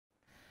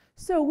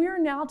So we are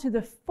now to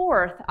the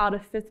fourth out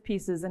of fifth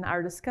pieces in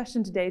our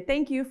discussion today.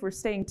 Thank you for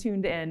staying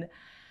tuned in.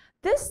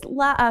 This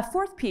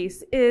fourth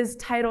piece is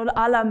titled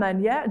À la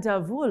maniere de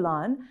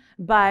violon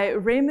by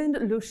Raymond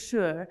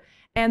Loucheur,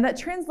 and that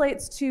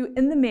translates to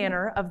In the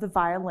Manner of the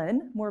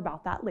Violin. More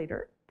about that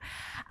later.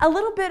 A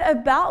little bit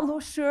about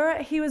Loucheur.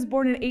 He was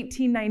born in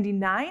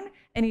 1899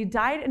 and he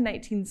died in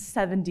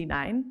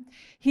 1979.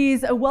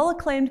 He's a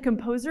well-acclaimed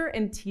composer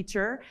and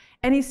teacher,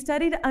 and he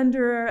studied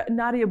under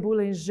Nadia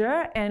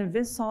Boulanger and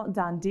Vincent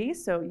Dandy,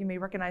 so you may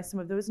recognize some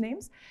of those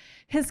names.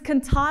 His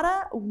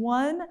cantata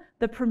won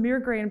the Premier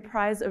Grand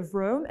Prize of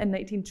Rome in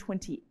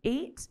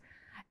 1928,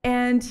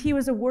 and he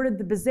was awarded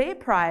the Bizet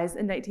Prize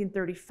in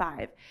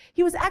 1935.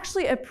 He was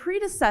actually a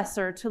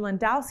predecessor to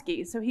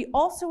Landowski, so he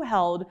also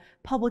held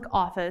public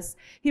office.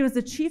 He was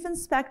the Chief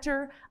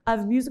Inspector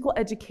of Musical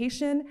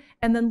Education,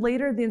 and then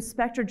later the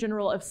Inspector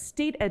General of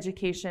State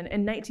Education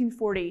in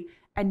 1940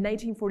 and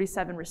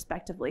 1947,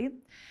 respectively.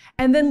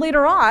 And then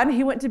later on,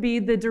 he went to be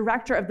the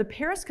director of the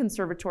Paris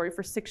Conservatory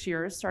for 6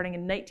 years, starting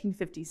in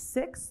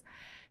 1956.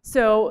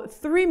 So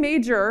 3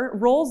 major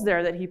roles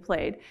there that he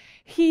played.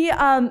 He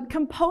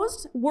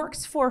composed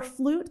works for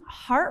flute,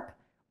 harp,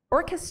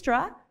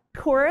 orchestra,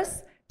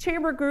 chorus,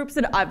 chamber groups,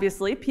 and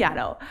obviously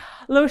piano.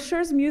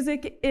 Loucheur's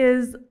music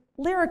is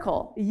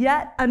lyrical,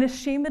 yet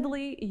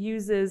unashamedly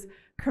uses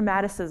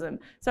chromaticism.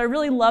 So I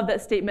really love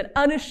that statement,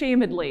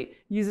 unashamedly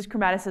uses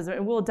chromaticism,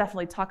 and we'll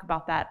definitely talk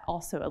about that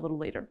also a little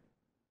later.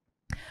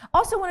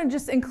 Also want to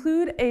just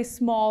include a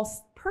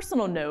small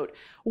personal note.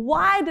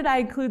 Why did I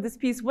include this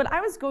piece? When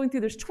I was going through,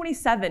 there's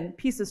 27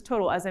 pieces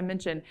total, as I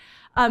mentioned.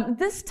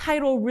 This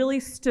title really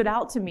stood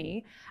out to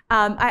me.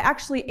 I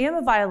actually am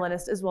a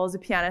violinist as well as a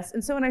pianist,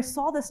 and so when I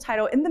saw this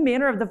title, In the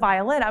Manner of the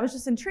Violin, I was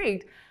just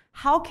intrigued.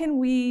 How can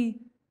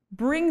we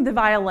bring the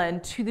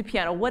violin to the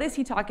piano? What is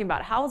he talking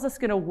about? How is this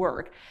going to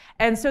work?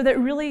 And so that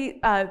really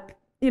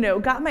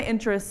got my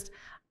interest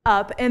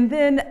up, and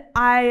then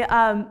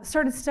I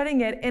started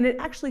studying it, and it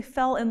actually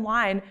fell in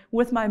line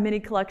with my mini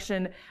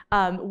collection,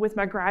 with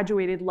my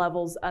graduated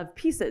levels of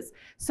pieces.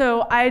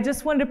 So I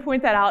just wanted to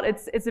point that out.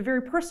 It's a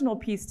very personal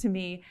piece to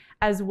me,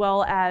 as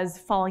well as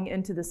falling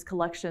into this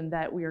collection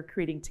that we are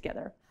creating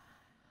together.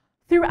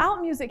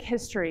 Throughout music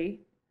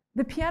history,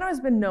 the piano has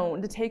been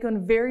known to take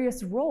on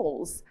various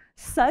roles,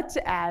 such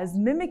as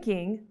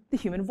mimicking the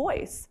human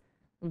voice,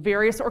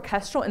 various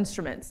orchestral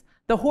instruments.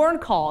 The horn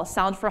call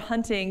sounded for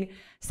hunting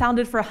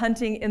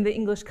in the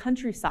English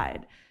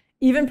countryside.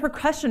 Even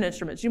percussion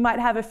instruments. You might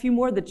have a few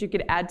more that you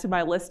could add to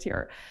my list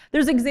here.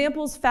 There's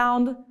examples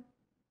found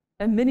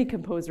in many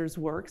composers'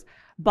 works.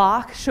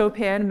 Bach,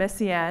 Chopin,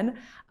 Messiaen,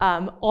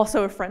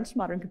 also a French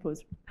modern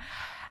composer.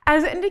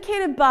 As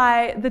indicated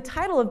by the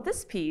title of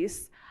this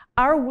piece,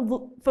 our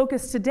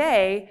focus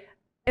today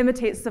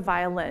imitates the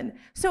violin.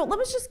 So let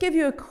me just give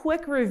you a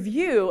quick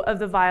review of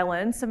the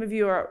violin. Some of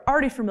you are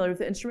already familiar with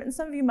the instrument, and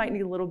some of you might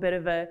need a little bit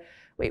of a,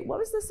 wait, what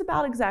was this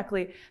about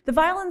exactly? The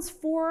violin's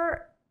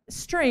 4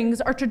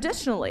 strings are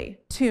traditionally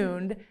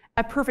tuned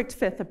a perfect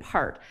fifth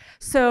apart.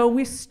 So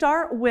we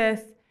start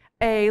with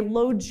a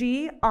low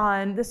G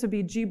on, this would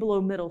be G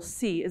below middle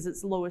C is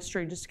its lowest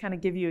string, just to kind of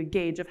give you a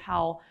gauge of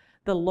how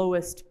the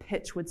lowest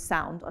pitch would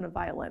sound on a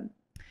violin.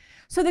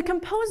 So the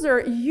composer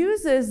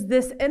uses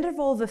this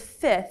interval of a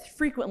fifth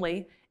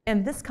frequently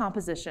in this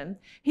composition.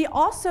 He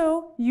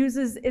also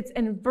uses its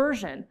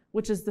inversion,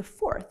 which is the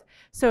fourth.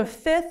 So a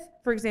fifth,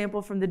 for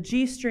example, from the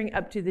G string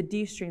up to the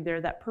D string there,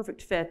 that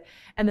perfect fifth,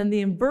 and then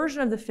the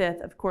inversion of the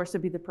fifth, of course,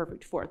 would be the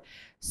perfect fourth.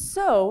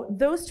 So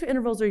those 2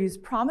 intervals are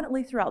used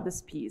prominently throughout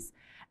this piece.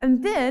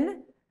 And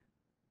then,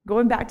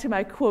 going back to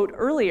my quote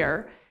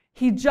earlier,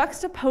 he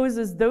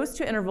juxtaposes those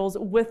 2 intervals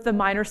with the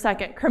minor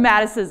second,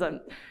 chromaticism,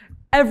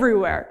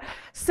 everywhere.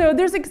 So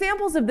there's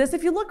examples of this.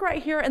 If you look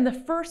right here in the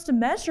first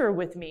measure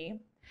with me,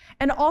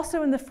 and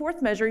also in the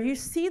 4th measure, you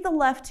see the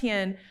left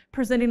hand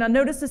presenting, now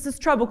notice this is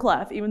treble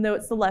clef, even though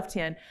it's the left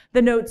hand,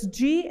 the notes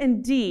G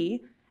and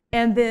D,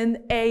 and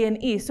then A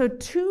and E. So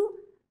 2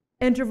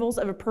 intervals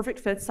of a perfect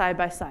fifth side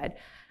by side.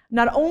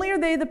 Not only are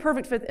they the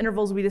perfect fifth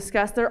intervals we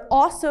discussed, they're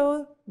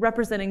also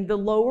representing the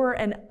lower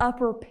and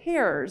upper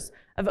pairs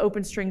of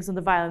open strings on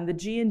the violin, the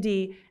G and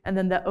D, and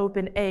then the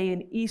open A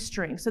and E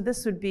string. So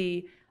this would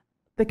be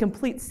the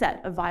complete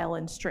set of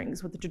violin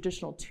strings with the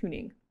traditional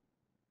tuning.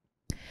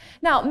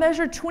 Now,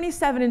 measure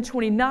 27 and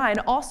 29,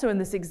 also in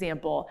this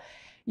example,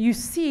 you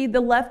see the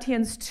left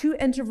hand's 2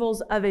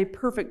 intervals of a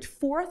perfect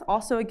fourth,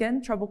 also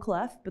again, treble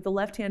clef, but the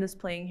left hand is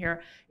playing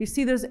here. You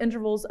see those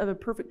intervals of a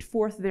perfect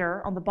fourth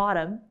there on the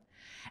bottom.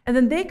 And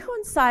then they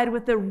coincide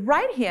with the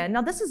right hand.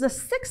 Now, this is a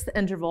 6th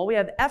interval. We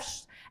have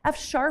F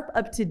sharp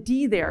up to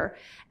D there.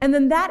 And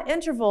then that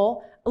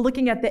interval,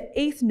 looking at the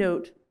 8th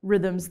note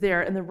rhythms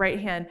there in the right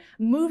hand,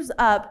 moves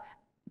up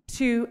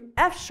to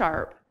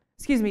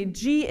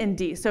G and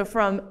D. So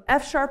from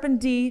F sharp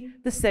and D,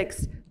 the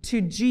 6th,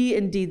 to G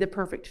and D, the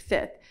perfect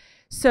fifth.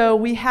 So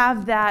we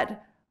have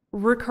that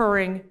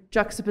recurring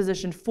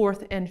juxtaposition,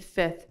 4th and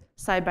 5th,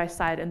 side by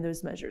side in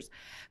those measures.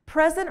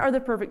 Present are the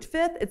perfect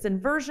fifth, its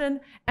inversion,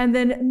 and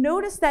then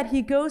notice that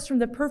he goes from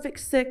the perfect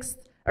 6th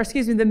or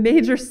excuse me, the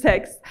major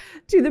sixth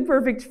to the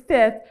perfect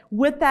fifth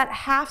with that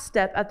half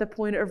step at the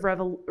point of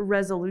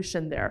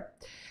resolution there.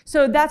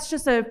 So that's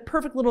just a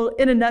perfect little,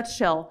 in a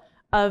nutshell,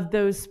 of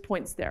those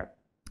points there.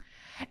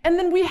 And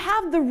then we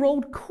have the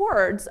rolled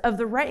chords of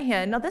the right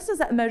hand. Now this is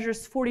at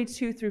measures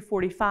 42 through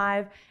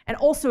 45, and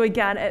also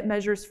again at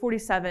measures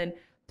 47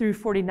 through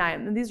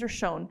 49, and these are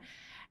shown.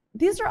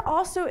 These are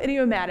also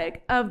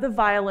idiomatic of the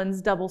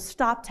violin's double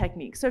stop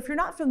technique. So if you're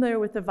not familiar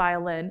with the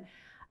violin,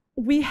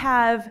 we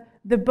have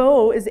the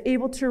bow is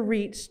able to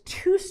reach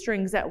 2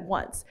 strings at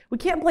once. We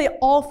can't play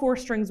all 4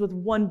 strings with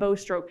one bow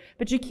stroke,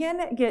 but you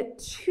can get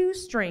 2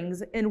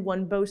 strings in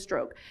one bow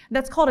stroke.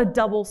 That's called a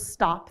double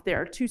stop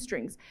there, 2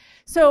 strings.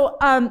 So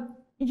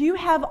you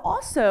have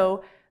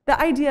also the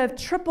idea of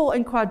triple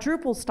and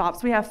quadruple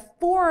stops. We have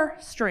 4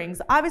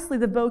 strings. Obviously,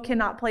 the bow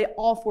cannot play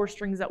all 4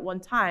 strings at one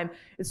time.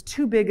 It's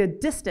too big a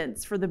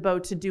distance for the bow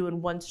to do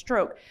in one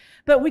stroke.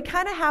 But we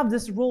kind of have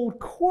this rolled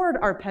chord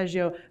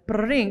arpeggio,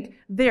 brink,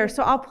 there.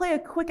 So I'll play a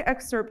quick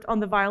excerpt on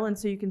the violin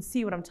so you can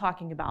see what I'm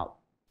talking about.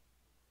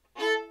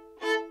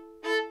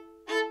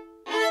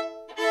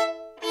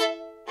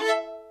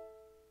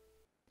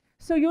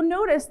 So you'll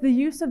notice the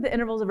use of the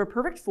intervals of a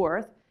perfect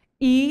fourth,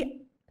 E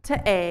to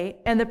A,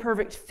 and the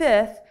perfect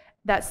fifth,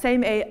 that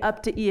same A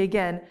up to E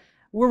again.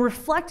 We're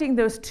reflecting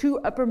those 2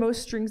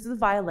 uppermost strings of the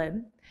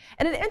violin.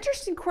 And an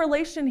interesting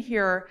correlation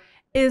here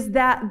is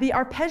that the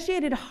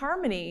arpeggiated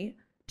harmony,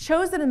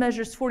 chosen in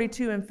measures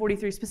 42 and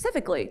 43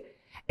 specifically,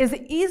 is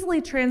easily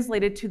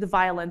translated to the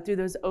violin through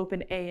those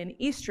open A and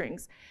E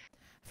strings.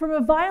 From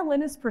a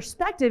violinist's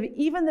perspective,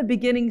 even the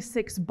beginning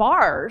 6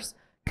 bars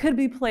could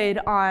be played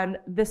on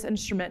this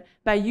instrument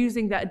by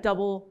using that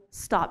double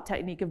stop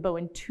technique of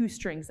bowing 2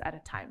 strings at a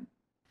time.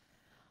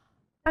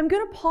 I'm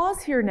going to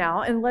pause here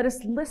now and let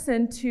us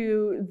listen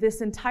to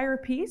this entire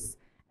piece,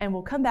 and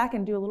we'll come back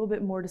and do a little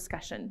bit more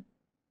discussion.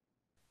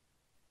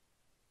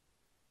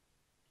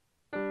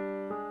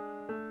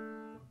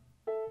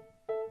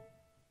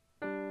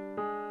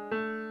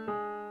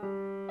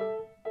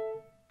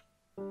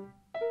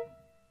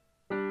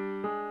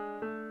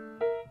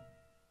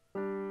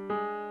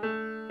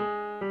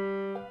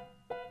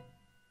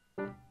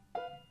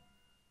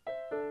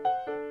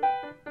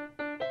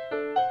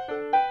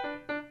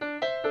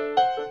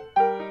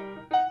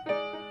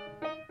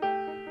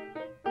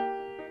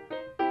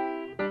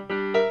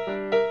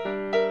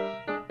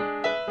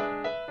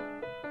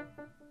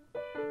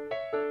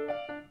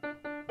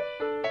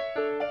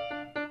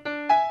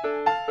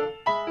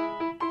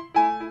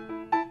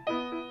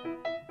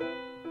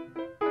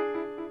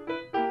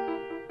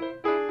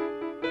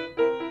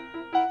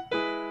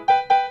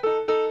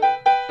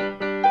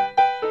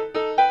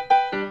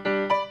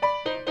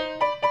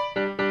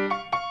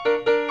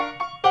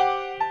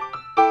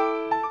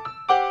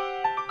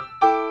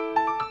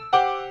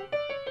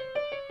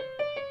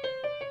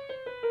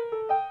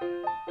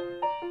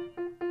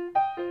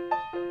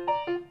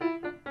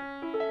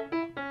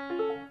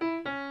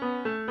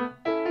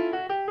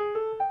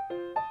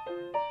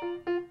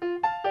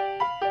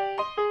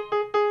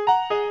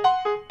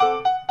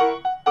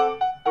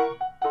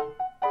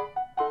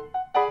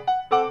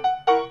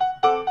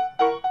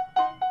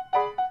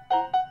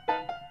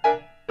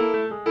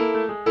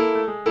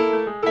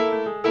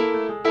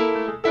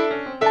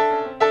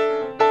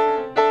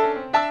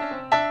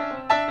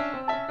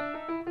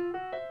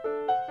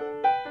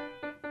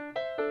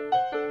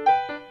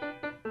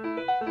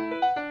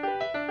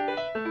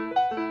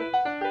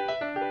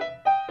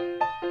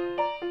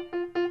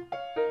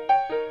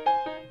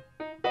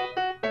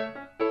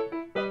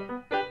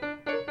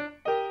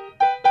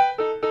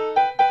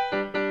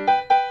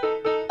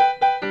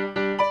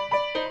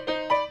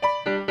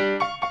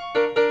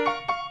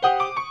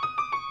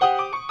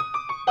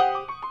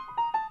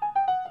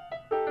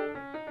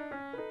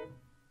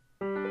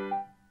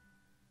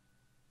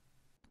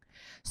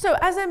 So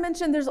as I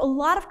mentioned, there's a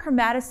lot of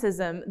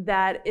chromaticism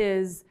that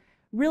is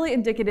really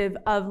indicative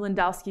of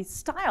Landowski's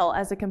style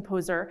as a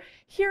composer.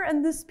 Here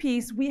in this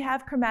piece, we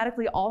have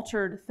chromatically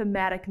altered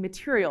thematic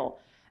material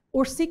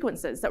or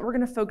sequences that we're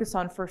going to focus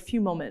on for a few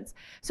moments.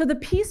 So the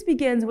piece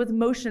begins with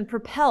motion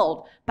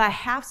propelled by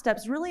half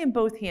steps really in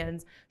both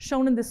hands,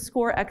 shown in this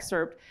score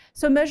excerpt.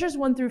 So measures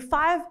 1 through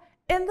 5,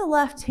 in the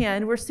left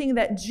hand, we're seeing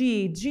that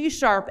G, G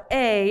sharp,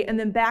 A, and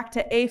then back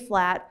to A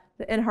flat,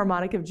 the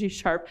enharmonic of G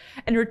sharp,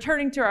 and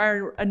returning to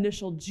our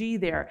initial G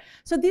there.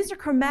 So these are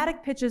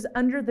chromatic pitches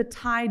under the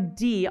tied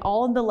D,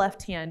 all in the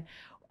left hand.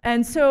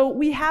 And so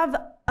we have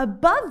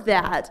above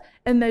that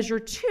in measure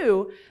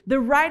 2, the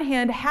right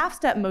hand half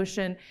step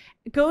motion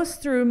goes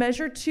through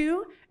measure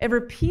 2, it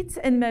repeats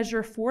in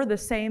measure 4, the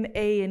same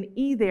A and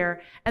E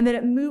there, and then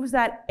it moves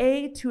that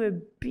A to a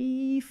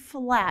B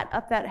flat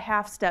up that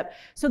half step.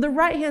 So the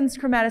right hand's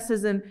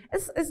chromaticism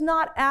is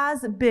not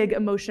as big a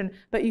motion,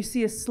 but you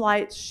see a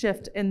slight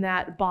shift in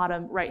that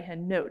bottom right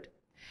hand note.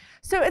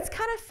 So it's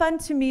kind of fun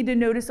to me to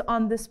notice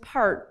on this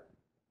part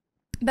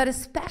that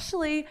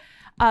especially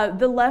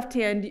the left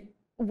hand,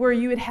 where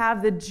you would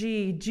have the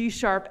G, G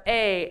sharp,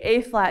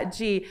 A flat,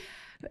 G.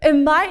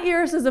 In my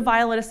ears as a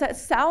violinist, that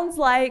sounds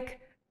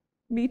like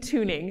me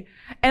tuning.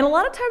 And a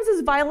lot of times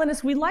as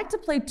violinists, we like to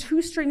play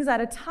 2 strings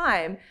at a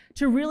time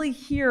to really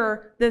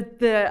hear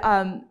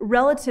the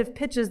relative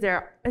pitches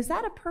there. Is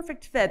that a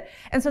perfect fit?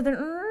 And so then,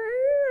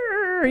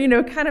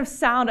 kind of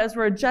sound as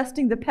we're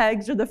adjusting the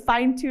pegs or the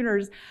fine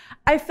tuners.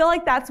 I feel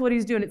like that's what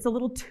he's doing. It's a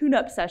little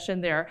tune-up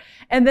session there.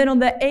 And then on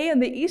the A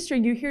and the E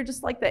string, you hear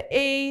just like the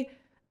A.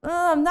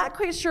 I'm not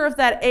quite sure if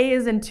that A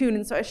is in tune,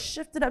 and so I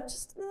shifted up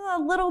just a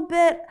little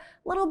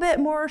bit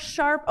more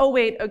sharp. Oh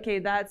wait, okay,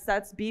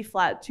 that's B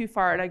flat, too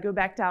far, and I go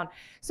back down.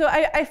 So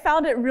I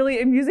found it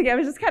really amusing. I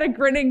was just kind of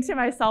grinning to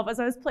myself as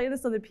I was playing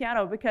this on the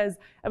piano because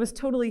I was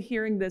totally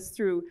hearing this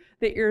through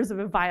the ears of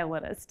a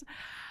violinist.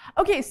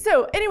 Okay,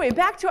 so anyway,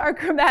 back to our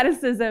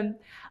chromaticism.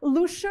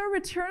 Loucheur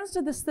returns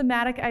to this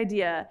thematic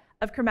idea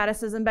of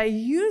chromaticism by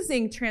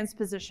using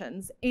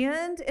transpositions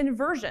and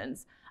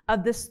inversions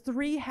of this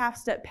 3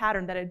 half-step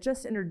pattern that I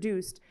just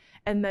introduced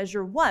in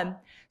measure 1.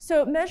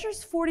 So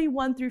measures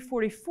 41 through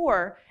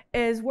 44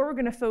 is where we're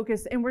going to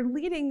focus, and we're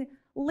leading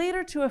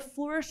later to a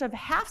flourish of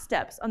half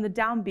steps on the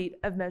downbeat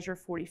of measure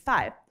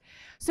 45.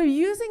 So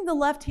using the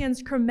left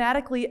hand's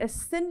chromatically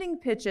ascending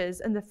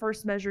pitches in the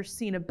first measure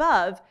seen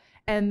above,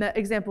 and the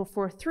example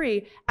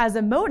 4-3 as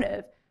a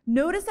motive,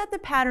 notice that the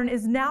pattern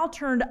is now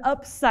turned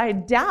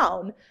upside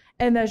down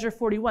in measure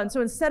 41.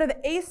 So instead of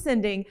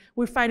ascending,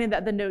 we're finding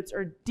that the notes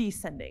are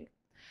descending.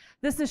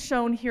 This is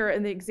shown here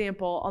in the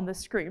example on the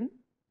screen.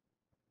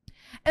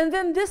 And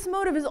then this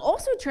motive is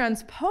also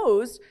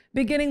transposed,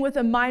 beginning with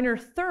a minor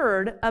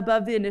third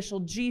above the initial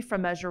G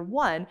from measure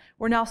 1.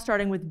 We're now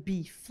starting with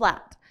B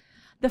flat.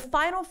 The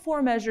final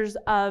 4 measures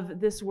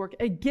of this work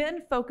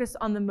again focus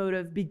on the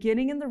motive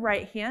beginning in the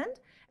right hand,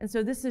 and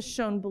so this is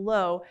shown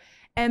below.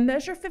 And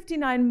measure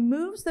 59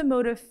 moves the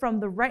motive from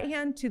the right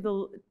hand to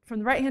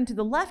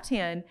the left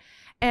hand,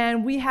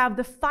 and we have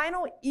the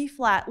final E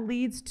flat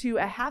leads to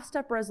a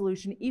half-step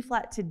resolution, E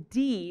flat to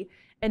D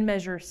in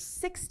measure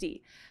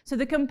 60. So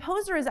the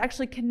composer is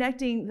actually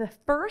connecting the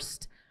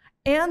first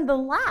and the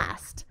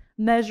last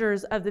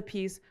measures of the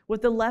piece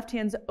with the left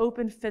hand's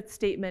open 5th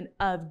statement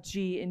of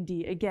G and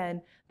D.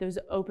 Again, those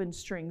open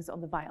strings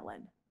on the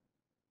violin.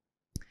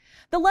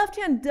 The left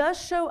hand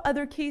does show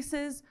other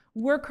cases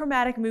where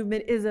chromatic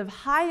movement is of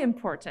high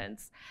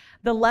importance.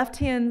 The left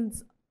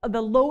hand's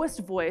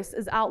lowest voice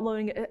is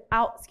outlining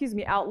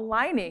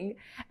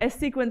a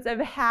sequence of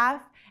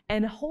half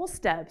and whole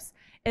steps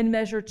in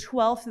measure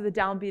 12 to the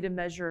downbeat of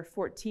measure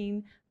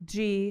 14,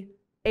 G,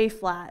 A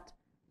flat,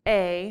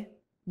 A,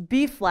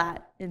 B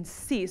flat, and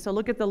C. So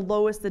look at the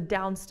lowest, the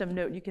downstem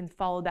note. You can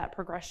follow that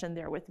progression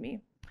there with me.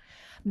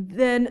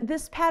 Then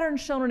this pattern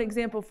shown in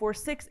example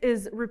 4-6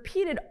 is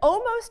repeated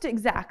almost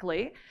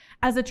exactly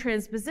as a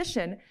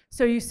transposition.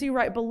 So you see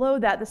right below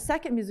that the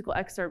second musical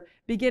excerpt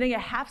beginning a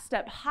half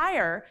step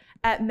higher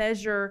at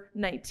measure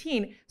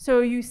 19. So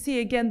you see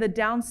again the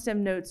downstem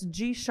notes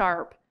G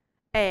sharp,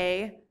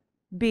 A,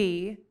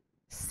 B,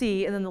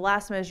 C, and then the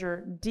last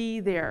measure,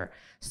 D there.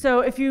 So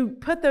if you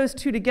put those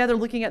 2 together,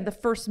 looking at the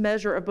first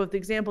measure of both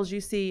examples,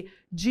 you see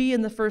G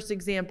in the first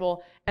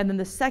example, and then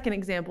the second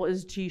example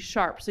is G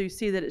sharp. So you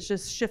see that it's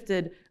just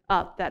shifted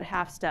up that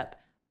half step.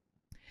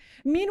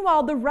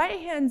 Meanwhile, the right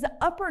hand's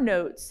upper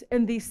notes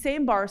in these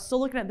same bars,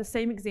 still looking at the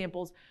same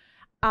examples,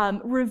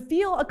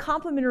 reveal a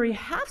complementary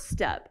half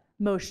step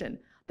motion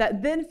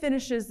that then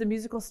finishes the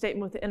musical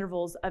statement with the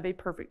intervals of a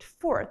perfect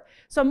 4th.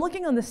 So I'm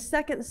looking on the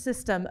second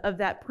system of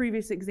that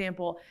previous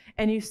example,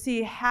 and you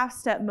see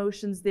half-step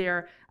motions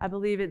there. I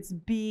believe it's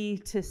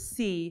B to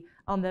C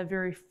on the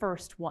very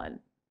first one.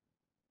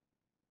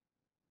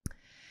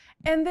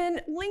 And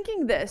then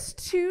linking this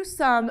to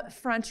some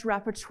French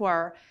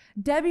repertoire,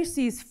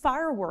 Debussy's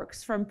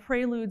Fireworks from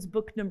Preludes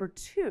Book Number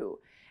 2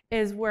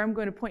 is where I'm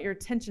going to point your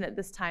attention at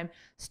this time.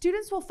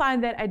 Students will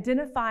find that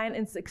identifying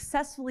and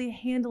successfully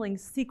handling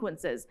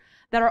sequences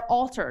that are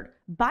altered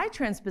by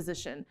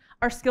transposition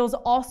are skills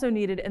also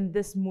needed in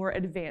this more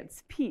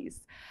advanced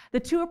piece. The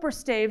 2 upper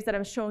staves that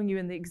I'm showing you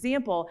in the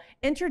example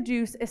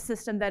introduce a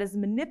system that is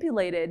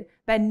manipulated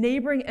by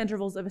neighboring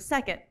intervals of a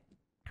second,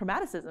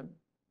 chromaticism.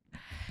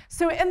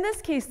 So in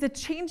this case, the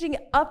changing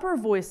upper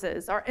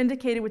voices are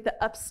indicated with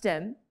the up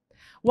stem,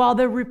 while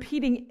the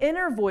repeating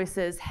inner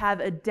voices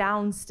have a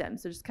down stem.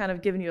 So just kind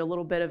of giving you a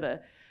little bit of a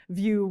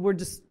view. We're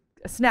just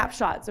a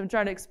snapshot, so I'm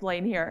trying to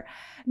explain here.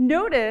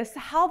 Notice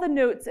how the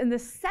notes in the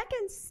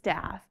second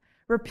staff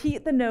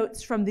repeat the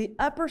notes from the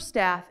upper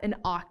staff an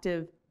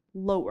octave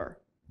lower.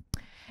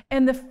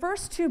 In the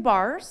first 2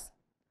 bars,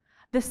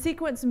 the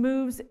sequence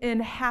moves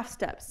in half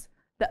steps.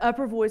 The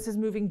upper voice is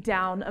moving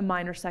down a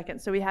minor second.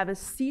 So we have a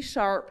C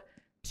sharp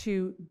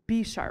to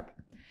B sharp.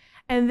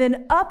 And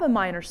then up a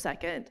minor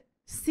second,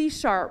 C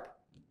sharp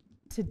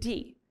to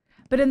D.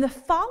 But in the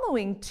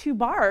following 2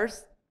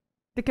 bars,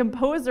 the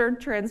composer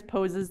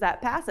transposes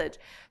that passage.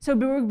 So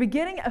we're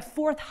beginning a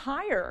 4th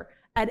higher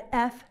at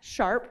F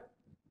sharp.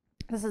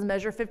 This is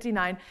measure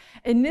 59,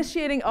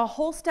 initiating a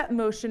whole step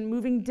motion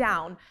moving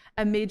down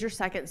a major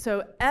second.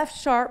 So F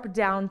sharp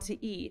down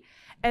to E.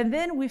 And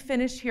then we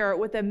finish here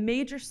with a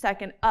major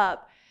second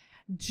up,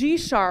 G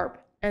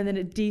sharp and then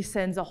it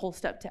descends a whole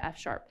step to F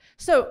sharp.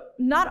 So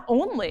not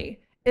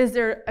only is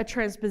there a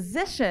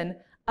transposition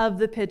of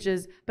the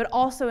pitches, but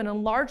also an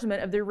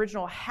enlargement of the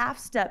original half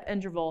step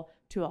interval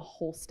to a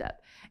whole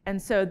step. And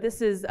so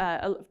this is,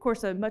 of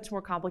course, a much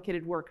more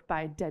complicated work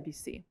by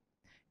Debussy,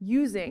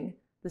 using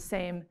the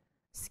same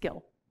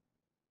skill.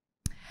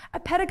 A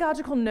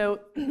pedagogical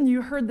note,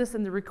 you heard this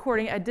in the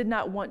recording, I did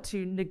not want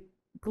to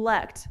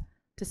neglect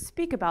to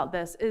speak about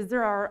this, is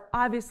there are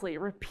obviously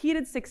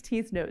repeated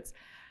 16th notes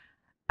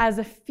as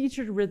a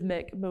featured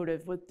rhythmic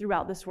motive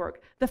throughout this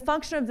work. The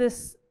function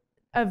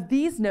of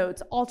these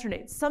notes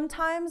alternates.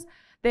 Sometimes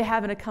they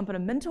have an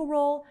accompanimental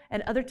role,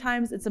 and other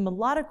times it's a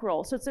melodic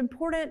role. So it's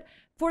important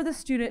for the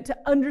student to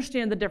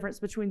understand the difference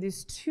between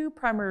these two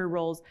primary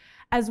roles,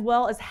 as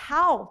well as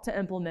how to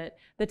implement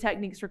the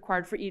techniques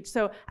required for each.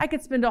 So I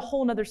could spend a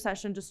whole nother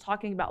session just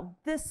talking about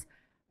this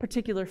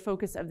particular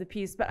focus of the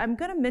piece, but I'm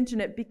going to mention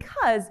it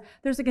because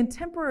there's a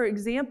contemporary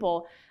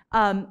example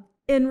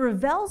in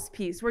Ravel's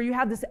piece where you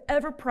have this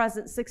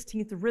ever-present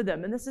 16th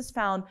rhythm, and this is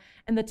found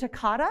in the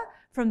Toccata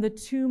from the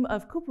Tomb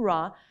of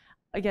Couperin,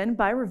 again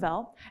by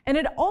Ravel, and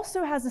it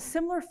also has a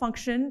similar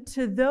function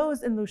to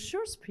those in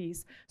Loucheur's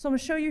piece. So I'm going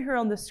to show you here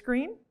on the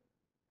screen.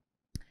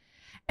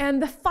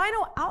 And the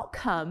final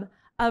outcome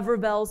of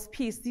Ravel's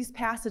piece, these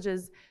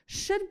passages,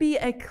 should be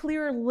a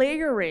clear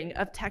layering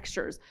of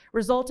textures,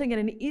 resulting in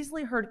an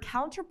easily heard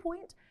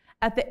counterpoint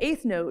at the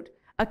 8th note,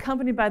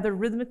 accompanied by the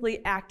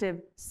rhythmically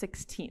active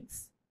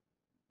 16ths.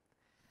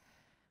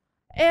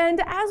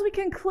 And as we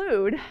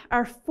conclude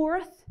our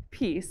 4th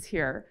piece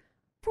here,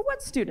 for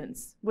what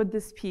students would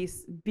this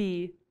piece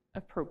be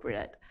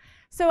appropriate?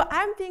 So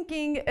I'm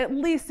thinking at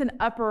least an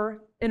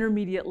upper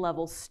intermediate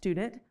level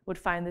student would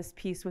find this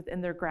piece within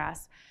their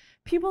grasp.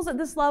 Pupils at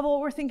this level,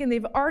 we're thinking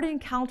they've already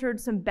encountered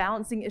some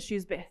balancing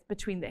issues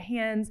between the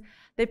hands.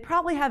 They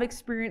probably have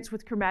experience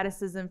with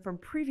chromaticism from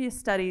previous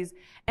studies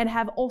and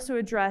have also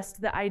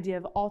addressed the idea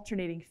of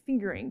alternating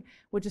fingering,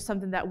 which is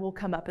something that will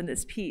come up in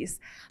this piece.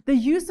 The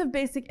use of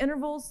basic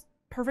intervals,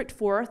 perfect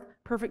 4th,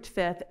 perfect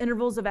 5th,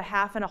 intervals of a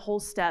half and a whole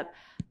step,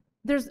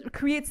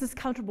 creates this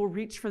comfortable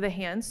reach for the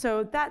hand,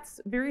 so that's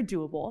very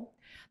doable.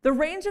 The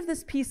range of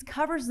this piece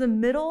covers the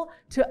middle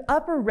to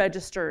upper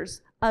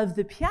registers of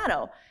the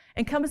piano,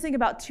 encompassing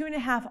about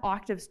 2.5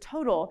 octaves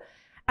total.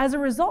 As a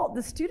result,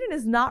 the student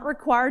is not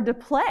required to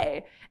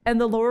play in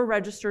the lower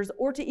registers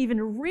or to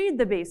even read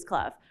the bass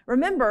clef.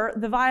 Remember,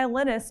 the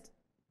violinist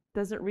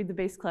doesn't read the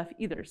bass clef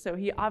either, so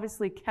he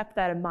obviously kept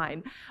that in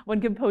mind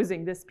when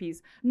composing this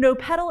piece. No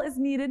pedal is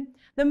needed.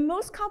 The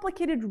most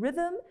complicated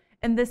rhythm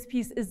in this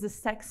piece is the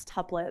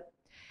sextuplet.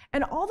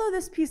 And although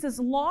this piece is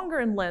longer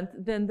in length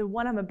than the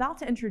one I'm about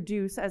to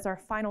introduce as our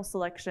final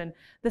selection,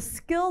 the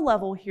skill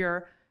level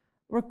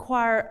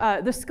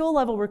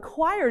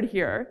required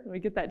here, let me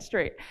get that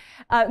straight,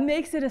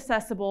 makes it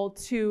accessible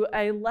to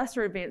a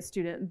lesser advanced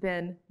student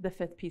than the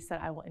 5th piece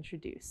that I will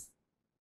introduce.